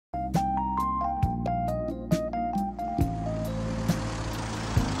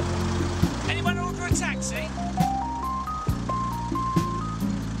taxi.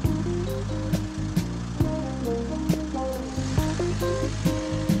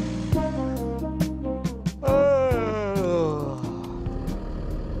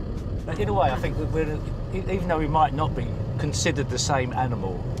 In a way, I think that we're, even though we might not be considered the same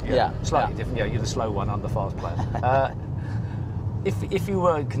animal, slightly different. Yeah, you're the slow one, I'm the fast player. If you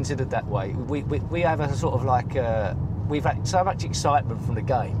were considered that way, we have a sort of like we've had so much excitement from the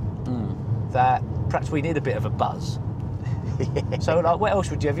game that perhaps we need a bit of a buzz. So, like, what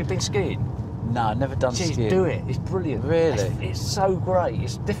else would you have? You been skiing? No, I've never done skiing. Do it. It's brilliant. Really? It's so great.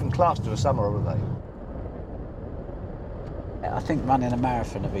 It's a different class to a summer holiday. I think running a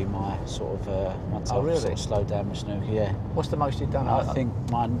marathon would be my sort of once I've sort of slowed down my snooker. Yeah. What's the most you've done? I think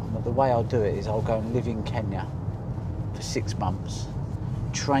the way I'll do it is I'll go and live in Kenya for 6 months,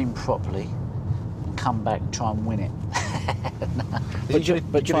 train properly, and come back and try and win it.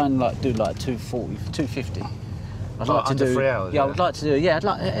 but try and like do like 240, 250. I'd like to do 3 hours. Yeah, I would like to do. Yeah, I'd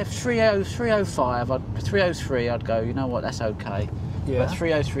like if 305, 303. I'd go. You know what? That's okay. Yeah. But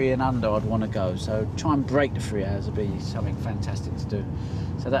 303 and under, I'd want to go. So try and break the 3 hours would be something fantastic to do.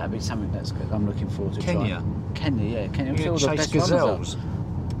 So that would be something that's good. I'm looking forward to Kenya. Kenya, yeah, Kenya. You chase gazelles.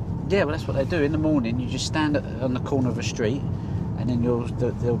 Yeah, well, that's what they do in the morning. You just stand on the corner of a street, and then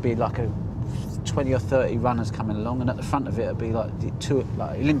there'll be like a 20 or 30 runners coming along, and at the front of it will be like two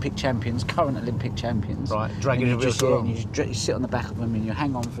Olympic champions, current Olympic champions. Right, dragging the wheels along. You sit on the back of them and you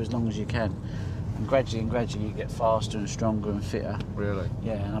hang on for as long as you can. And gradually you get faster and stronger and fitter. Really?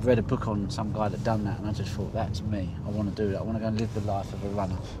 Yeah, and I've read a book on some guy that done that, and I just thought, that's me. I want to do that. I want to go and live the life of a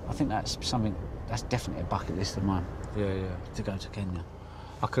runner. I think that's something, that's definitely a bucket list of mine. Yeah. To go to Kenya.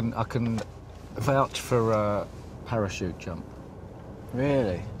 I can vouch for a parachute jump.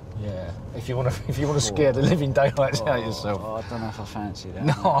 Really? Yeah. If you want to scare the living daylights out of yourself. I don't know if I fancy that.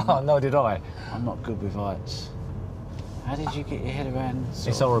 No, did I. I'm not good with heights. How did you get your head around?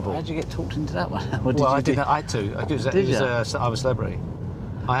 It's horrible. How did you get talked into that one? I did. I had to. I was a celebrity.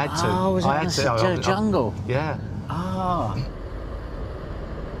 I had to. Oh, was it in the jungle? Yeah. Ah.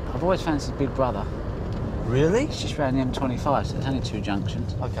 I've always fancied Big Brother. Really? It's just around the M25, so there's only 2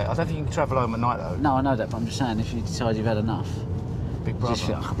 junctions. Okay, I don't think you can travel home at night though. No, I know that, but I'm just saying, if you decide you've had enough, Big Brother. just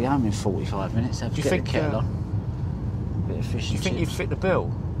think, I could be home in 45 minutes. Do you think? The kettle on. Bit of fish and Do you think chips. you fit the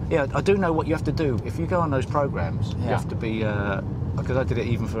bill? Yeah, I do know what you have to do. If you go on those programmes, you have to be, because I did it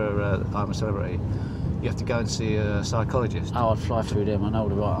even for I'm a Celebrity, you have to go and see a psychologist. Oh, I'd fly through them. I know all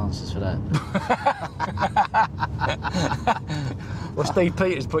the right answers for that. Well, Steve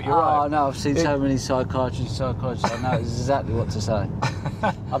Peters put you right. right. Oh, no, I've seen so many psychiatrists. I know exactly what to say.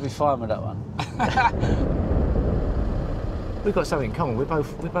 I'll be fine with that one. We've got something in common. We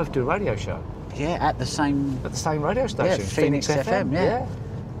both do a radio show. Yeah, at the same radio station. Yeah, Phoenix FM.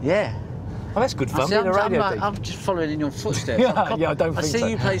 Yeah. Oh, that's good fun. I'm just following in your footsteps. I don't think I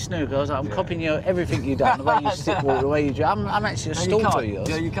see you play snooker. I was like, I'm copying everything you've done, the way you sit walk, the way you do. I'm actually a stalker of yours.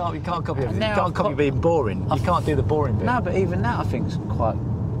 Yeah, you can't copy everything. You can't copy being boring. You can't do the boring bit. No, but even that I think is quite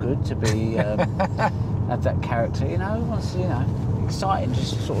good to be have that character. Once exciting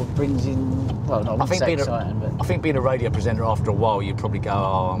just sort of brings in. Well, not exciting, but I think being a radio presenter after a while, you'd probably go,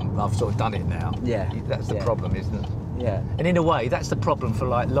 I've sort of done it now. Yeah, that's the problem, isn't it? Yeah. And in a way, that's the problem for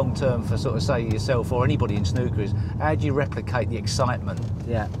like long term for sort of say yourself or anybody in snooker is how do you replicate the excitement?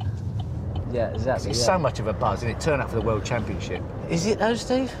 Yeah. Yeah, exactly. It's so much of a buzz, and it turned up for the World Championship. Is it though,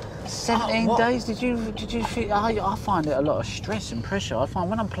 Steve? 17 days? Did you feel? I find it a lot of stress and pressure. I find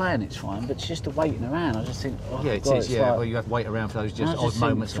when I'm playing it's fine, but it's just the waiting around. I just think, it is. Yeah, well, you have to wait around for those just odd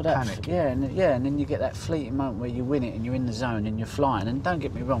moments of panic. And then you get that fleeting moment where you win it and you're in the zone and you're flying. And don't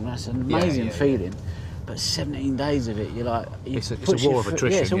get me wrong, that's an amazing feeling. But 17 days of it, you're like... It's a war of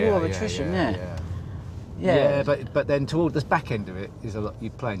attrition. Yeah, it's a war of attrition, Yeah, but then toward the back end of it is a lot.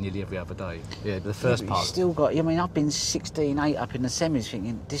 You're playing nearly every other day. Yeah, the first part. You still got. I mean, I've been 16-8 up in the semis,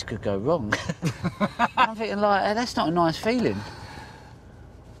 thinking this could go wrong. I'm thinking like, hey, that's not a nice feeling.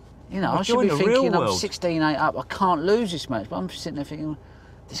 I should be thinking I'm 16-8 up. I can't lose this match, but I'm sitting there thinking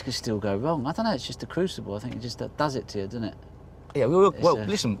this could still go wrong. I don't know. It's just a crucible. I think it just does it to you, doesn't it? Yeah,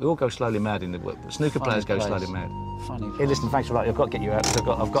 listen, we all go slowly mad in the snooker players go slowly mad. Funny. Hey, listen, thanks for that. I've got to get you out because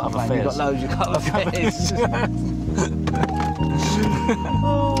I've got other affairs. You've got loads. You've got other affairs.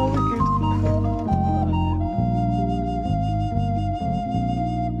 Oh, wicked.